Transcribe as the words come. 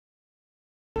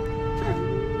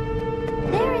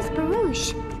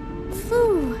Baroosh.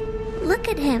 Phoo, look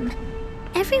at him.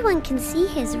 Everyone can see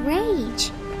his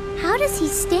rage. How does he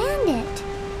stand it?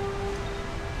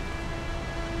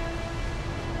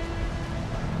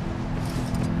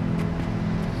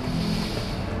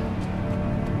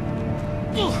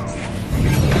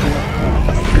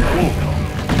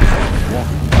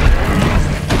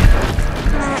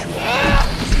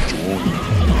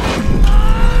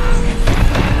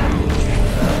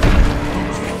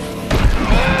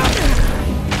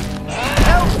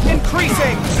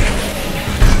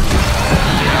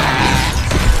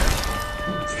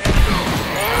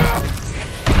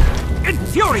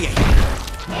 Infuriate!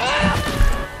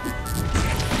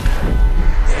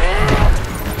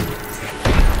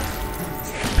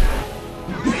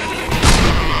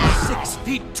 6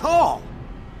 feet tall!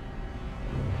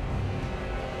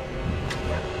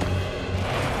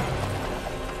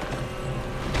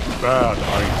 Bad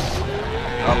ice.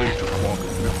 Rally to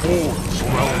Quaggan before it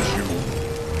swells you.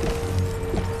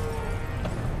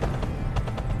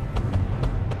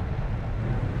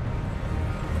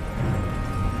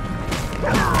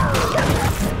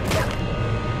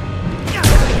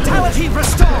 Vitality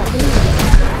restored!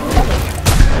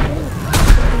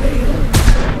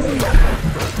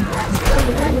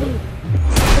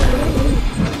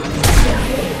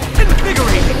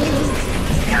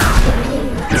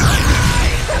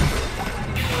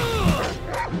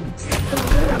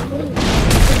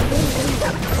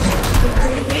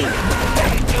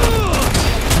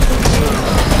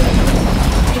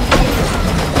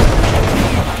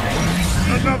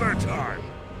 Another time.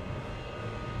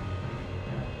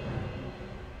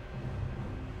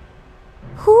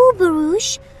 Who,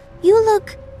 Baroosh? You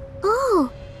look...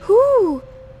 Oh, who?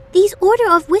 These Order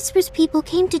of Whispers people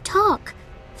came to talk.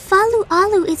 Falu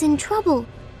Alu is in trouble.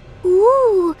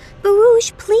 Ooh,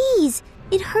 Baroosh, please.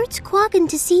 It hurts Quaggan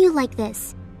to see you like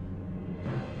this.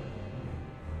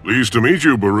 Pleased to meet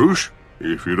you, Baroosh.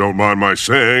 If you don't mind my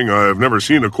saying, I have never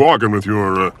seen a Quaggan with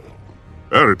your,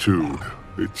 attitude.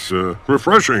 It's,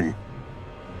 refreshing.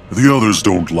 The others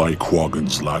don't like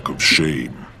Quaggan's lack of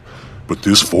shame, but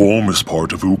this form is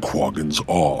part of who Quaggans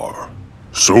are.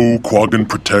 So Quaggan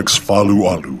protects Falu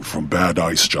Alu from bad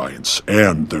ice giants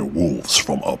and their wolves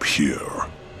from up here.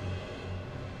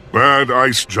 Bad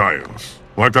ice giants.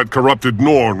 Like that corrupted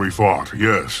Norn we fought,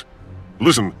 yes.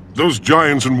 Listen, those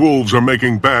giants and wolves are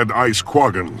making bad ice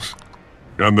Quaggans.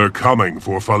 And they're coming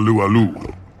for Falu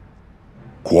Alu.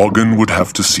 Quaggan would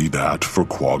have to see that for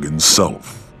Quaggan's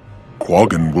self.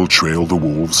 Quaggan will trail the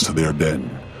wolves to their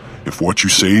den. If what you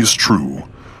say is true,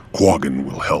 Quaggan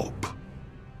will help.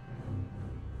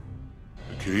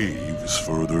 The cave is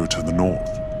further to the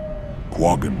north.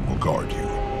 Quaggan will guard you.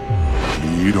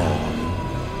 Lead on.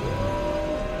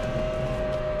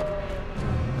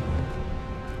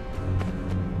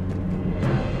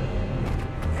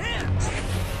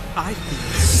 I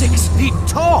feel 6 feet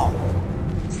tall!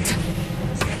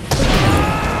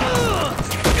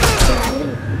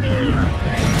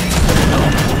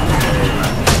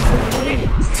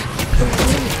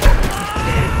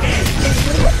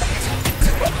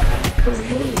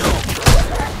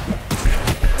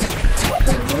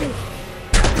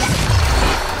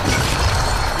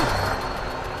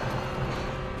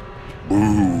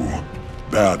 Boo.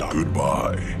 Bad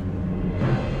goodbye.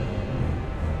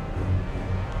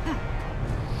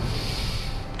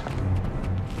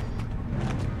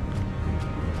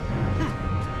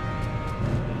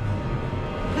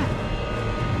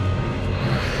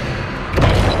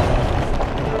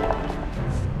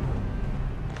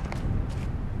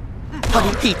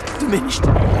 Body heat diminished.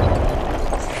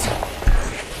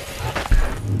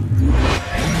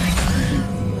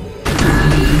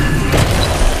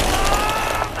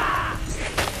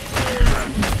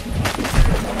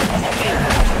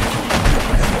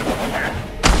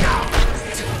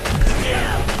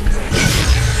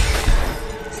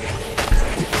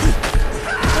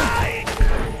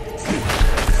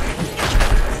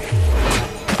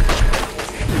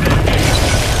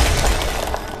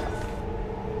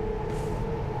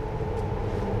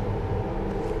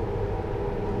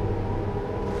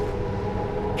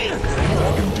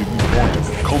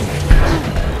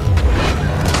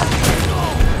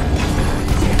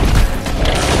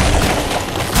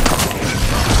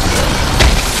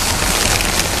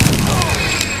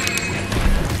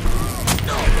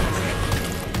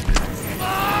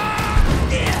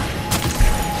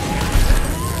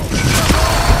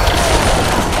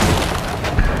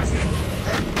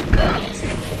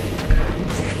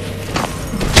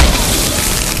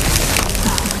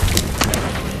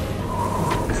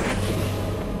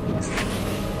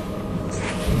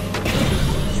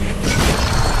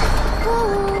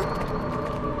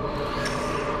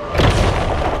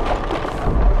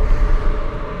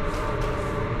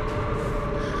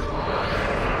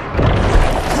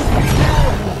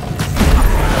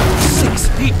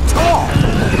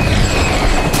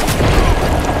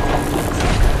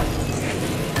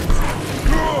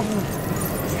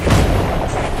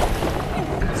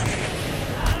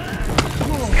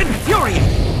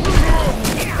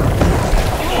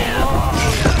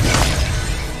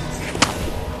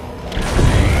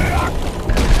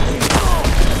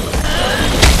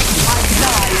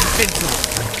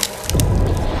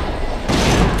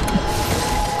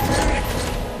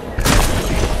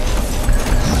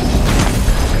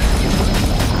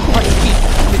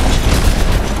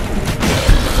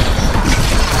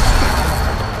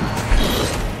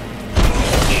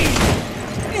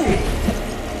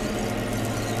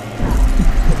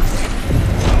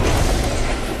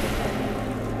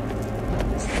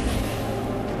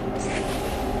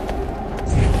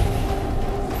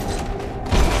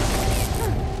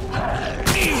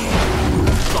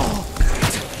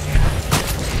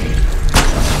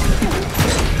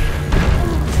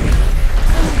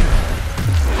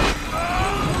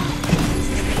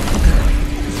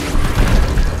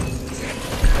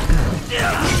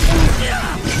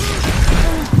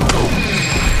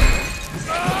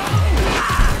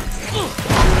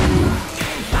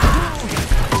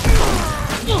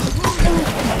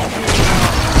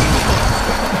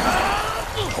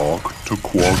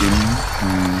 Quaggan.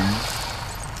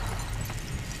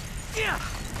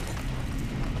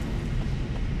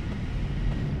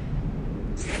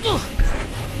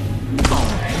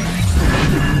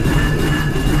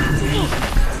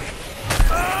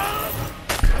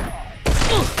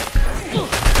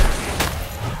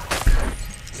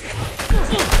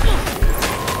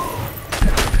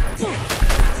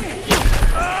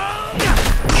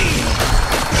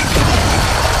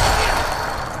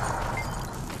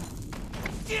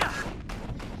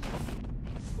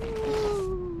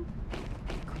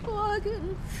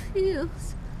 Quaggan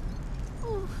feels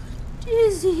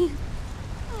dizzy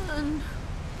and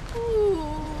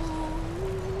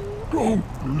Don't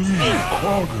leave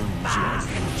Quaggan's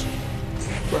island.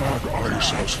 Bad ice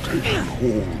has taken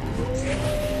hold.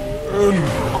 And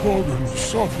Quaggan's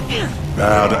suffering.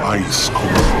 Bad ice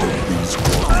corrupted these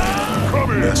Quaggans.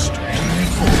 Come in. Lest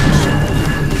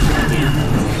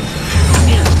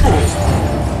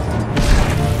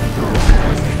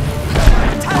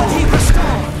Vitality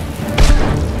restored!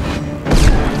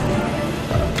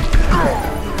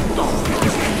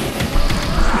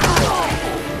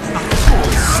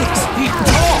 6 feet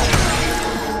tall!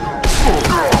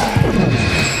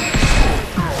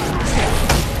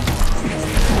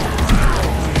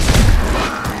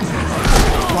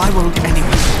 Why won't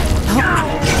anyone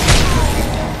help me?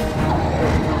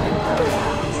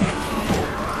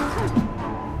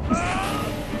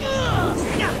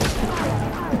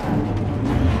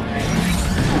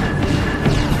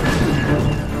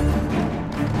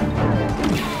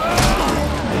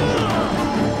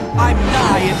 I'm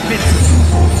nigh invincible.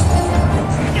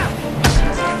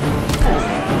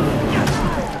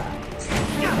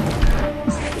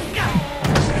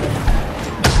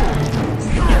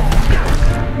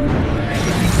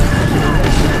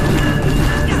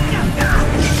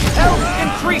 Health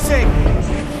increasing.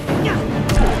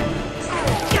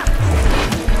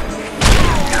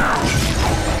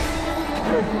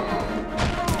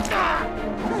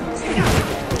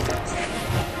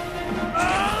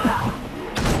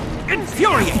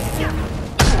 Infuriate!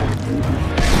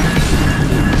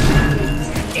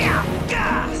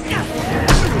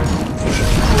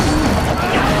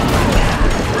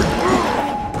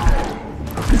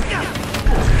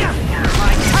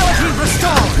 Vitality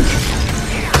restored!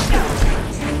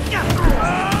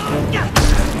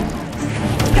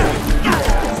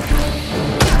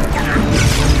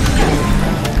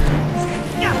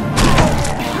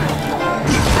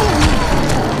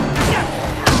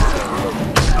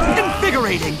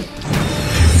 Invigorating!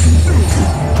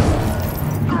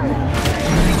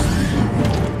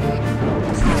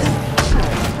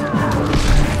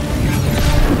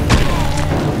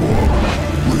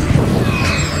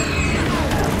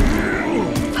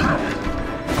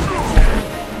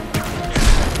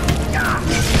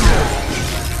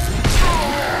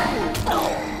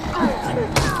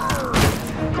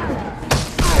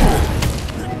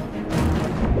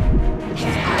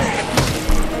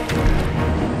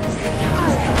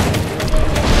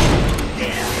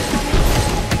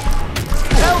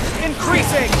 Health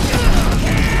increasing!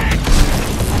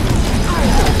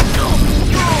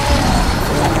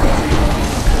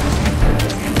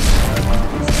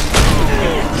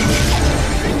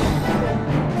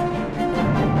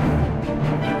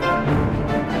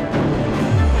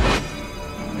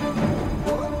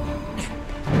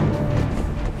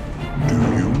 do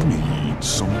you need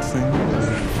something?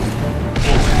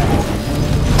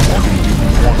 Quaggan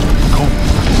didn't want to come.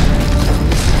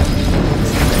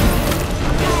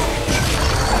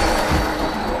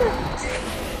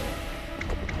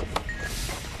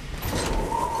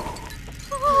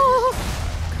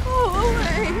 Go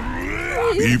away.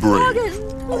 Be Please, brave.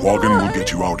 Quaggan will Why?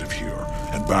 get you out of here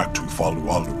and back to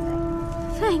Falualu.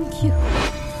 Thank you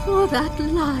for that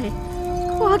lie.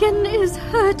 Quaggan is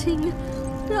hurting,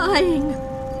 dying.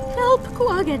 Help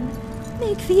Quaggan.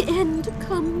 Make the end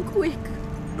come quick.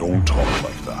 Don't talk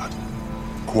like that.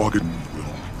 Quaggan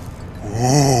will.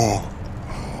 Oh!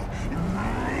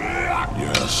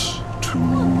 Yes, too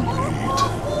late.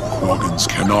 Quaggans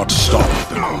cannot stop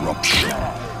the corruption.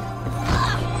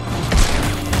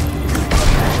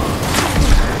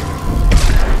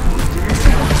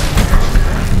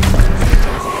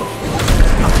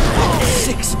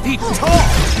 Six feet tall!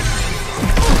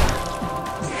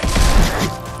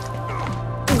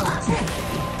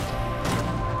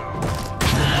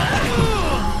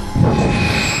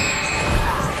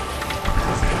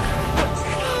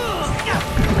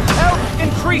 Health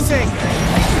increasing!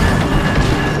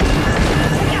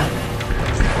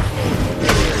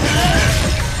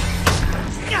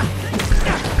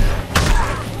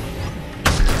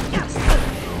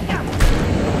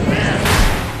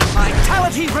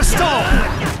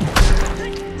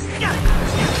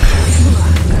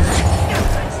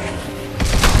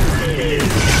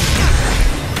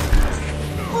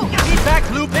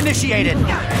 initiated!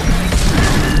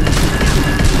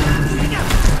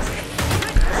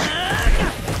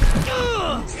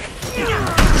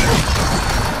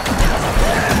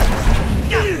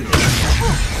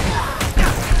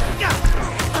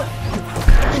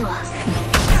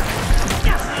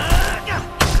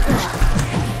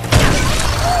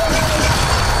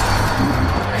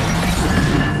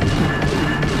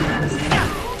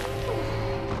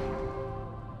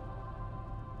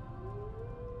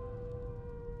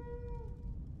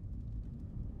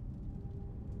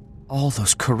 All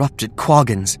those corrupted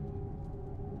Quaggans.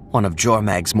 One of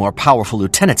Jormag's more powerful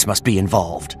lieutenants must be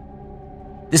involved.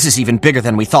 This is even bigger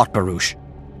than we thought, Baroosh.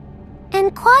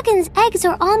 And Quaggan's eggs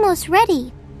are almost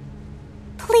ready.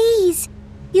 Please,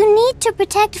 you need to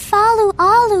protect Falu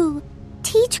Alu.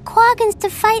 Teach Quaggans to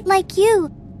fight like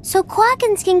you, so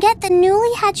Quaggans can get the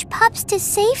newly hatched pups to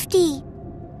safety.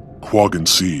 Quaggan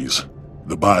sees.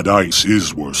 The bad ice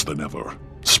is worse than ever,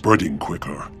 spreading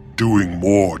quicker, doing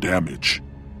more damage.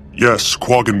 Yes,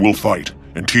 Quaggan will fight,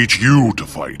 and teach you to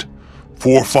fight.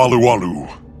 For Falualu.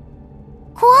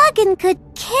 Quaggan could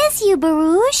kiss you,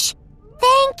 Baroosh.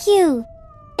 Thank you.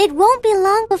 It won't be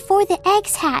long before the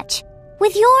eggs hatch.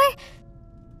 With your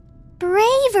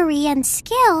bravery and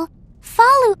skill,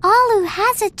 Falualu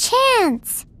has a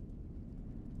chance.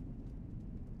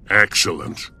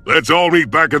 Excellent. Let's all meet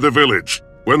back at the village.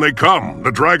 When they come,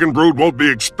 the dragon brood won't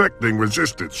be expecting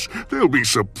resistance. They'll be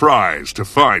surprised to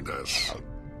find us.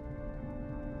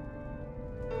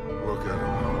 Look at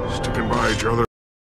them, sticking by each other.